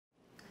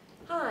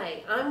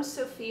Hi, I'm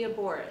Sophia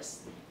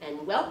Boris,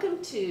 and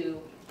welcome to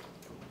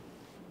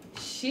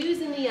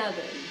Shoes in the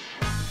Oven.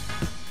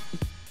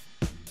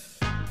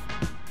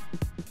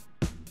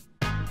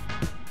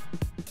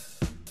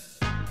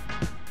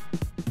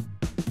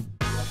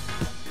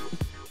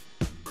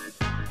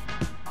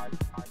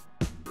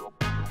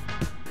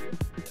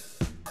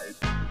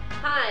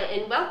 Hi,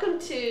 and welcome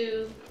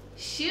to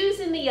Shoes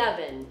in the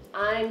Oven.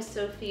 I'm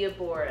Sophia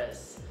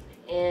Boris,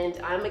 and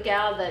I'm a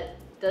gal that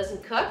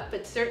doesn't cook,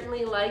 but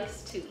certainly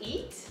likes to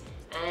eat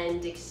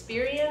and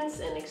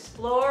experience and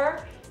explore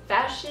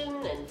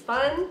fashion and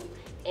fun.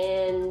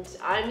 And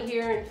I'm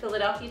here in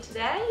Philadelphia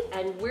today,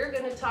 and we're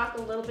going to talk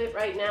a little bit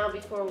right now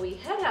before we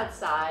head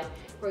outside.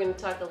 We're going to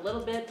talk a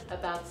little bit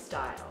about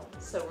style.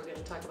 So we're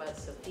going to talk about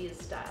Sophia's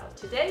style.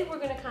 Today we're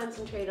going to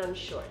concentrate on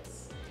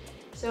shorts.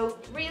 So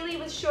really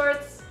with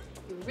shorts,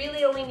 you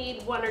really only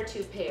need one or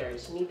two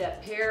pairs. You need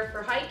that pair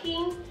for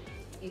hiking.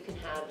 You can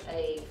have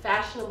a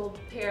fashionable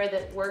pair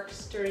that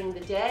works during the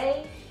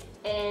day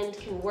and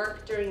can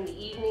work during the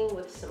evening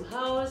with some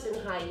hose and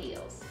high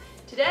heels.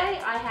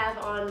 Today I have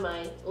on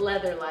my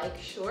leather-like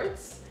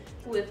shorts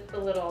with the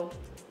little,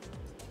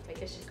 I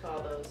guess you'd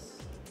call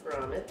those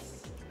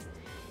grommets,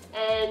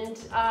 and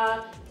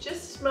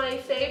just my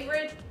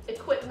favorite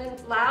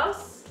equipment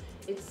blouse.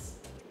 It's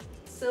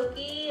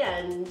silky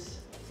and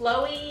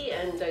flowy,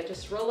 and I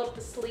just roll up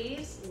the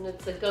sleeves, and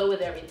it's a go with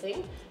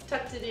everything.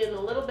 Tucked it in a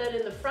little bit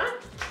in the front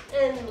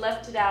and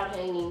left it out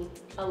hanging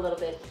a little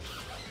bit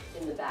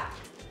in the back.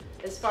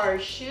 As far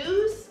as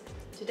shoes,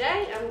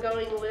 today I'm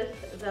going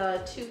with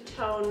the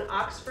two-tone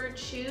Oxford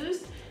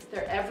shoes.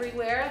 They're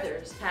everywhere.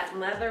 There's patent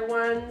leather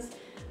ones.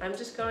 I'm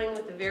just going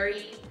with a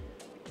very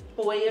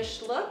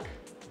boyish look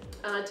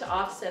to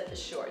offset the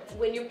shorts.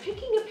 When you're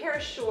picking a pair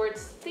of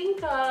shorts,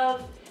 think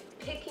of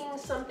picking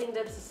something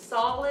that's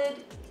solid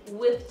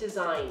with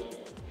design in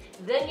it.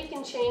 Then you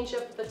can change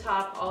up the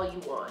top all you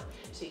want.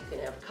 So you can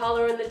have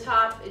color in the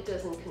top, it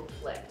doesn't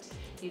conflict.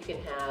 You can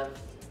have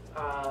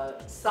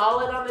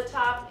solid on the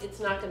top, it's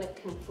not going to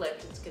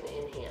conflict, it's going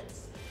to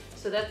enhance.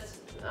 So that's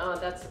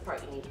the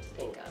part you need to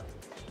think of.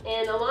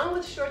 And along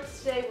with shorts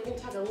today, we're going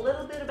to talk a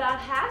little bit about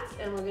hats,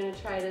 and we're going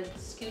to try to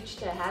scooch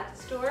to a hat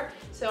store.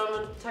 So I'm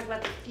going to talk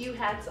about the few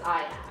hats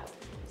I have.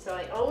 So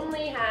I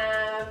only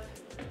have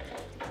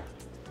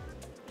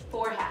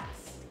 4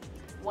 hats.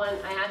 One,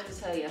 I have to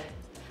tell you,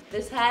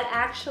 this hat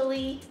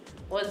actually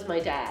was my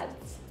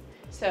dad's.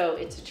 So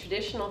it's a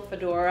traditional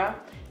fedora.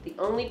 The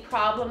only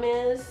problem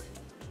is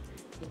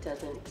it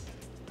doesn't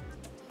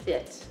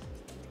fit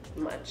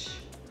much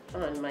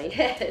on my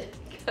head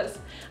because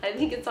I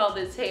think it's all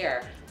this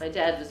hair. My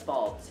dad was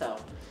bald, so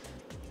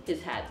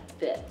his hat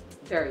fit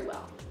very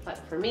well. But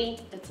for me,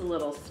 it's a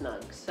little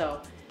snug.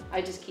 So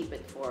I just keep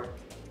it for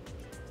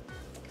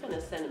kind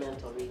of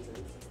sentimental reasons.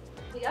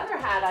 The other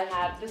hat I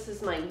have, this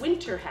is my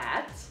winter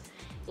hat.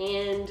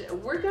 And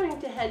we're going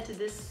to head to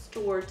this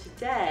store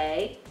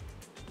today,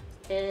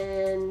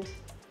 and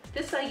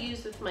this I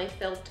use with my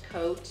felt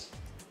coat.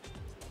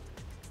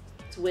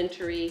 It's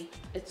wintry,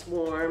 it's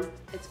warm,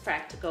 it's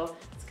practical,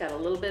 it's got a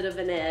little bit of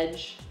an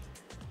edge.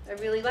 I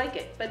really like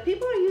it. But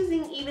people are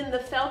using even the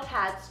felt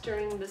hats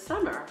during the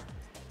summer,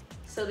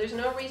 so there's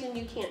no reason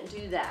you can't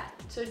do that.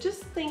 So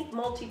just think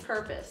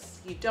multi-purpose.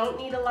 You don't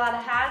need a lot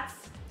of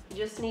hats, you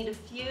just need a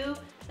few,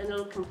 and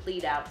it'll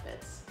complete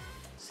outfits.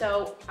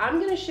 So I'm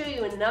going to show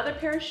you another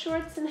pair of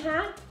shorts and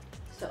hat,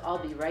 so I'll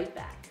be right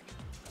back.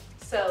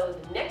 So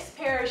the next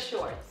pair of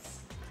shorts,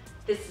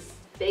 this is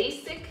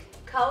basic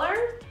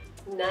color,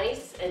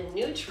 nice and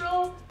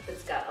neutral.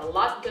 It's got a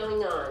lot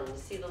going on. You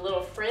see the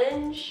little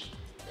fringe,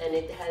 and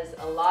it has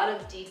a lot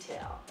of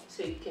detail.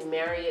 So you can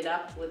marry it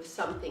up with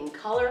something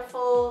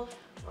colorful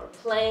or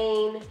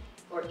plain,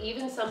 or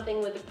even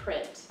something with a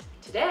print.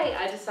 Today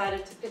I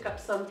decided to pick up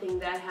something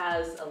that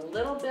has a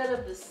little bit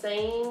of the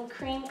same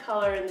cream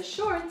color in the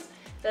shorts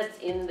that's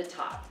in the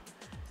top.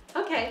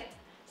 Okay,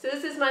 so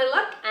this is my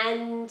look,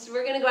 and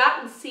we're gonna go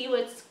out and see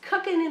what's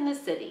cooking in the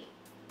city.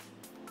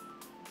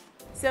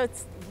 So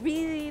it's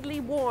really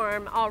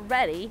warm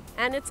already,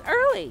 and it's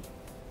early.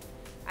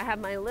 I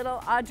have my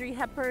little Audrey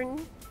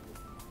Hepburn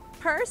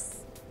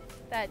purse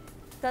that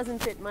doesn't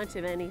fit much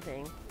of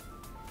anything.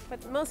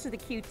 But most of the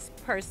cute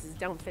purses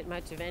don't fit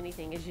much of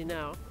anything, as you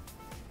know.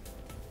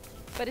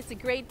 But it's a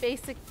great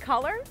basic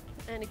color,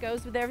 and it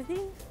goes with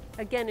everything.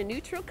 Again, a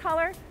neutral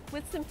color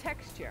with some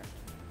texture.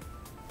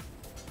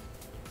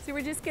 So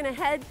we're just gonna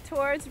head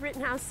towards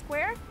Rittenhouse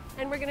Square,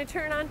 and we're gonna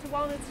turn on to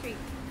Walnut Street.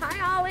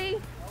 Hi,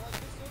 Ollie.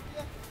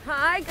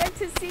 Hi, good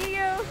to see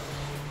you.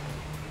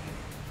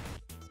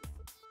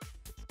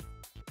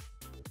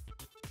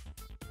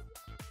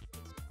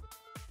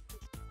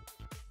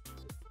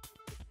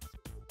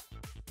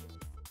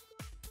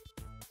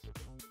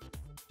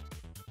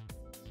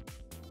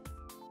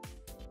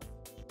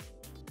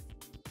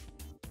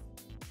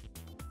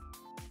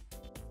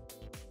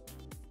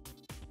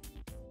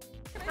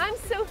 I'm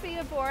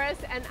Sophia Boris,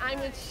 and I'm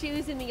with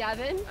Shoes in the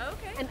Oven.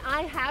 Okay. And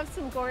I have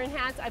some Goorin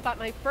hats. I bought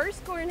my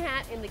first Goorin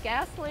hat in the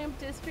Gas Lamp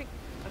District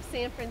of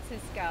San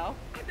Francisco.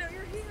 I know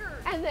you're here.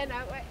 And then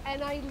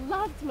I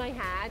loved my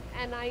hat,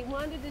 and I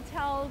wanted to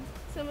tell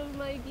some of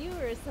my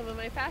viewers, some of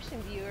my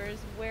fashion viewers,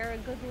 where a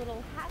good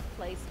little hat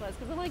place was,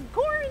 because I'm like,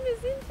 Goorin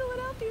is in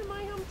Philadelphia,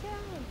 my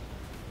hometown.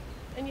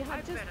 And you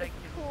have just the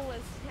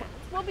coolest hats.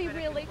 We'll be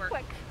really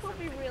quick. We'll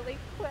be really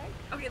quick.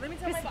 Okay, let me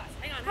tell my boss.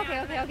 Hang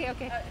on.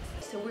 Okay.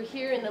 So we're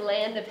here in the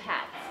land of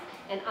hats.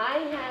 And I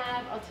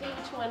have, I'll tell you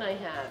which one I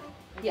have.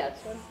 Yes.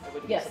 This one? I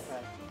wouldn't Yes. be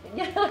surprised.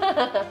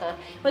 Yeah.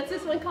 What's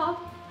this one called?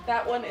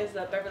 That one is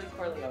Beverly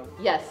Corleone.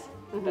 Yes.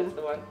 That's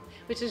the one.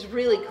 Which is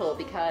really cool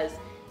because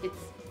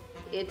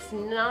it's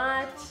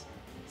not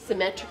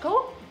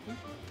symmetrical.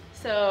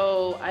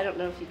 So I don't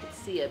know if you could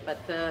see it,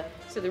 but the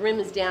rim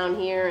is down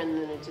here and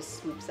then it just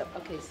swoops up.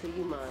 Okay, so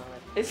you model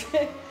it.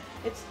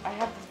 I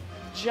have this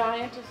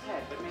giantest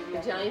head, but maybe The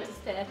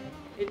giantest head.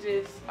 It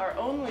is our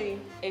only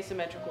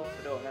asymmetrical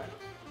fedora.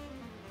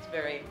 It's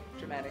very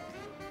dramatic.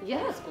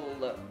 Yeah. Old school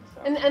look.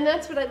 So. And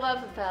that's what I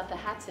love about the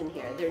hats in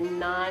here. They're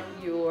not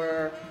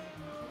your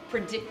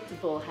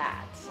predictable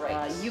hats.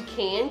 Right. You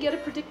can get a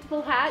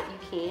predictable hat. You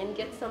can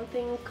get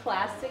something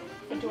classic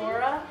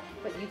fedora,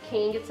 but you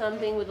can get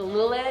something with a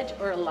little edge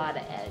or a lot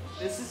of edge.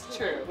 This is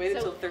true. Wait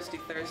until Thirsty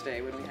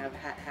Thursday when we have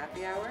hat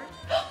happy hour.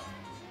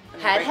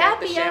 Hat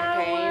happy the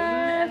champagne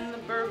hour. and the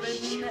bourbon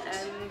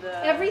and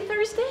the... Every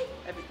Thursday?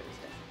 Every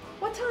Thursday.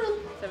 What time?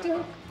 7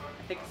 o'clock.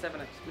 I think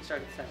 7. We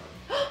start at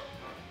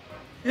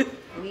 7.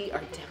 We are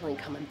definitely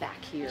coming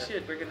back here. We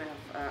should. We're gonna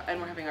have, and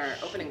we're having our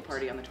opening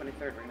party on the 23rd.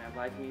 We're gonna have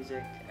live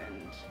music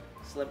and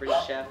celebrity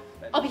chef.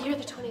 And I'll be here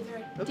the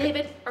 23rd. Okay.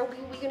 David, are we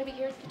gonna be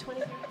here the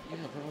 23rd? Yeah,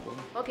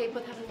 probably. Okay,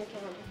 put that on your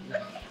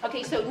calendar.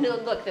 Okay, so no,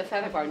 look, the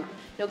feather bar.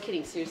 No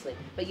kidding, seriously.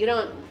 But you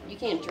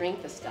can't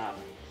drink the stuff.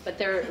 But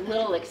they're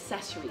little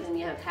accessories, and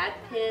you have hat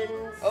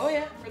pins. Oh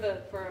yeah,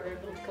 for our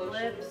little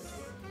clips.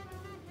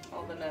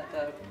 All the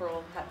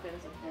pearl hat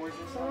pins are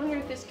gorgeous. I wonder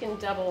if this can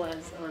double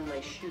as on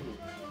my shoe.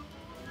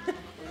 Will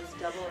this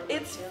double on my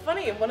It's shoe?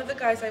 funny. One of the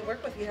guys I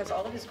work with, he has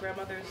all of his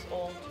grandmother's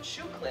old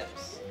shoe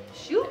clips.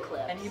 Shoe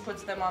clips. And he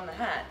puts them on the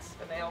hats,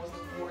 and they always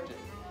look gorgeous.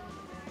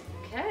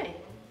 Okay.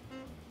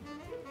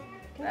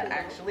 That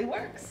actually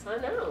works. I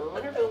know. I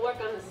wonder if it'll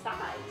work on the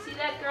side. See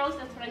that, girls?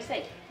 That's what I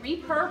say.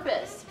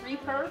 Repurpose.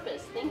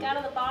 Repurpose. Think out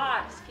of the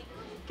box.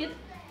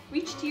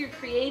 Reach to your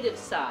creative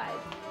side.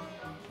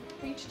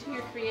 Reach to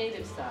your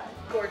creative side.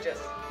 Gorgeous.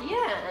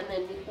 Yeah, and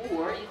then,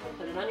 or you can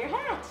put it on your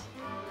hat.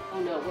 Oh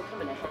no, we're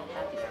coming to hat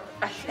happy hour.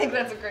 I think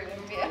that's a great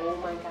idea. Oh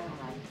my god.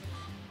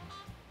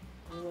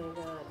 Oh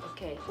my god.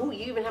 Okay. Oh,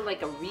 you even have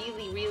like a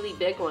really, really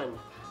big one.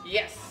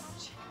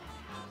 Yes.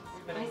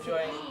 We've been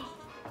enjoying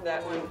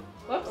that one.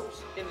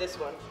 Whoops. In this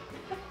one.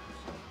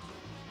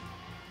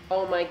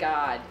 Oh my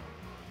god.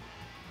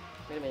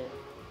 Wait a minute.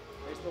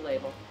 Where's the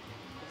label?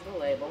 Where's the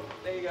label?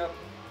 There you go.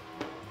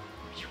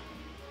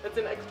 That's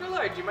an extra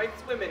large. You might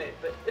swim in it,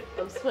 but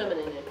I'm swimming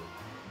in it.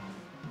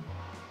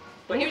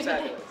 But here's what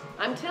fabulous.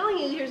 I'm telling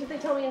you, here's what they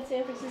told me in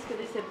San Francisco.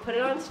 They said, put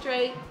it on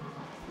straight,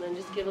 and then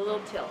just give it a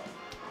little tilt.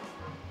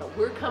 But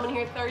we're coming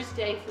here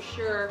Thursday for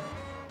sure.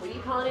 What are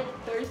you calling it?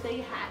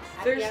 Thursday hat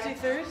happy Thirsty hour?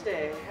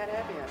 Thursday. Hat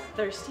happy hour.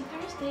 Thirsty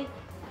Thursday.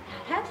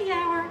 Hat happy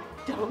hour.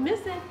 Don't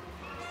miss it.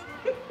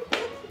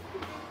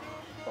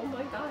 Oh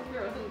my God,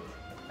 you're a hoot.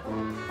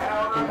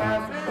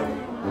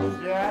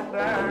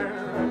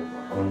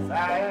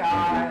 Say I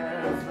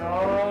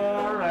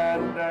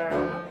surrender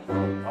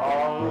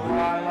all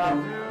my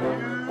love to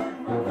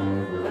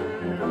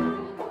you,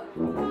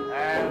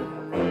 and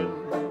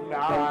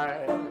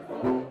midnight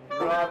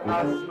brought a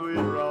sweet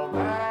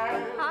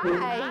romance.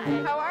 Hi,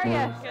 how are you?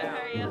 Good, how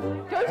are you?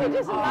 Don't you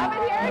just love it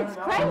here? It's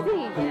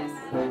crazy. Yes.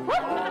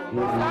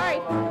 Sorry,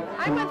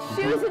 I'm with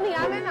Shoes in the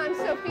Oven. I'm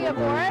Sophia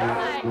Boris.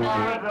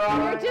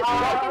 You're just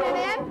taking it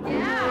in?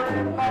 Yeah.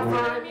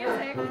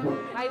 Music.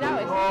 I know,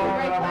 it's a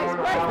great place.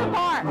 Where's the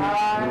bar?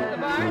 The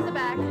bar in the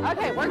back.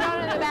 Okay, we're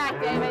going in the back,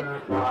 David.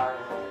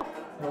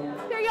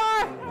 There you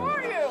are. How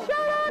are you?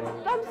 Shut up.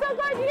 I'm so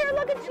glad you're here.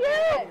 Look at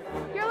you.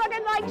 You're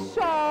looking like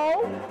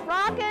so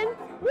rocking.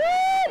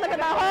 Woo! Look at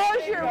the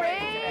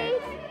hosiery.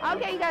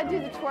 Okay, you gotta do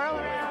the twirl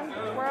around, the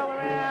twirl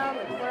around,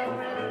 the twirl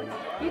around.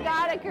 You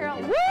got it, girl.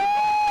 Woo!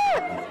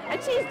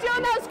 And she's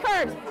doing those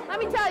curves. Let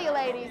me tell you,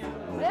 ladies,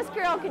 this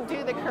girl can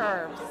do the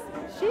curves.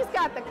 She's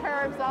got the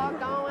curves all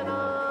going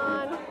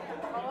on.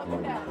 All up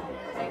and down.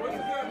 I'm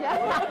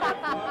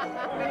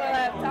gonna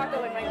have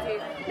taco in my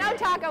teeth. No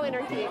taco in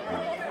her teeth.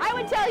 I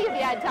would tell you if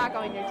you had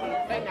taco in your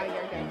teeth, but no,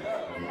 you're good.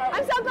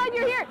 I'm so glad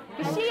you're here.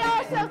 She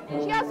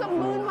also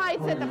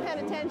moonlights at the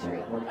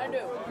penitentiary. I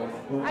do.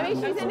 I mean,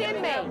 she's an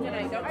inmate.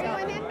 Are you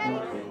an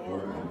inmate?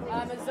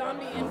 I'm a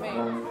zombie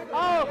inmate.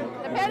 Oh,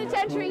 the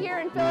penitentiary here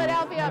in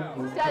Philadelphia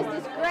does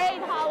this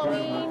great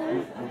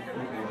Halloween.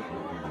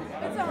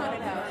 It's a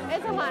haunted house.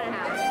 It's a haunted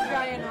house.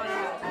 Giant haunted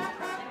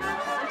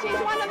house. She's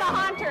one of the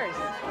haunters.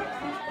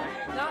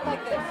 Not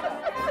like this.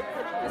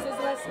 This is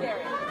less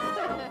scary.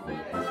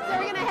 So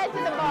we're gonna head to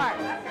the bar.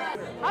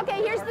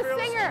 Okay, here's the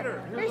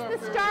singer. Here's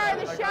the star of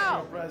the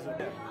show.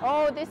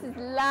 Oh, this is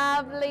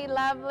lovely,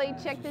 lovely.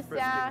 Check this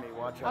out.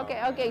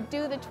 Okay, okay,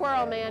 do the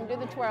twirl, man. Do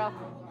the twirl.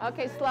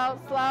 Okay, slow,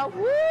 slow.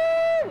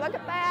 Woo! Look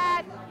at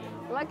that.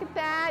 Look at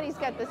that. He's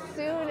got the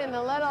suit and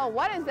the little,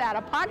 what is that,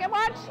 a pocket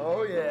watch?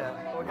 Oh, yeah.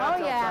 Well, we got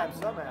to tell time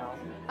somehow.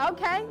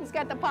 Okay, he's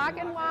got the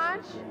pocket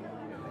watch.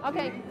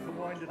 Okay.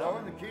 Wind it up.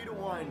 And the key to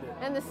wind it.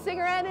 And the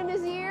cigarette in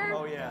his ear?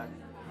 Oh, yeah.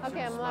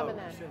 Okay, I'm loving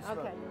that.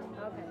 Okay,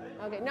 okay,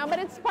 okay. No, but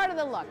it's part of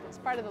the look. It's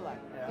part of the look.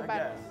 Yeah, I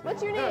guess.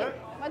 What's your name?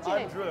 What's your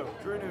name? I'm Drew.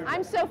 Drew Nugent.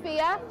 I'm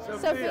Sophia.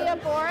 Sophia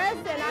Boris,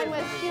 and I'm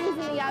with Shoes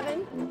in the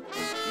Oven.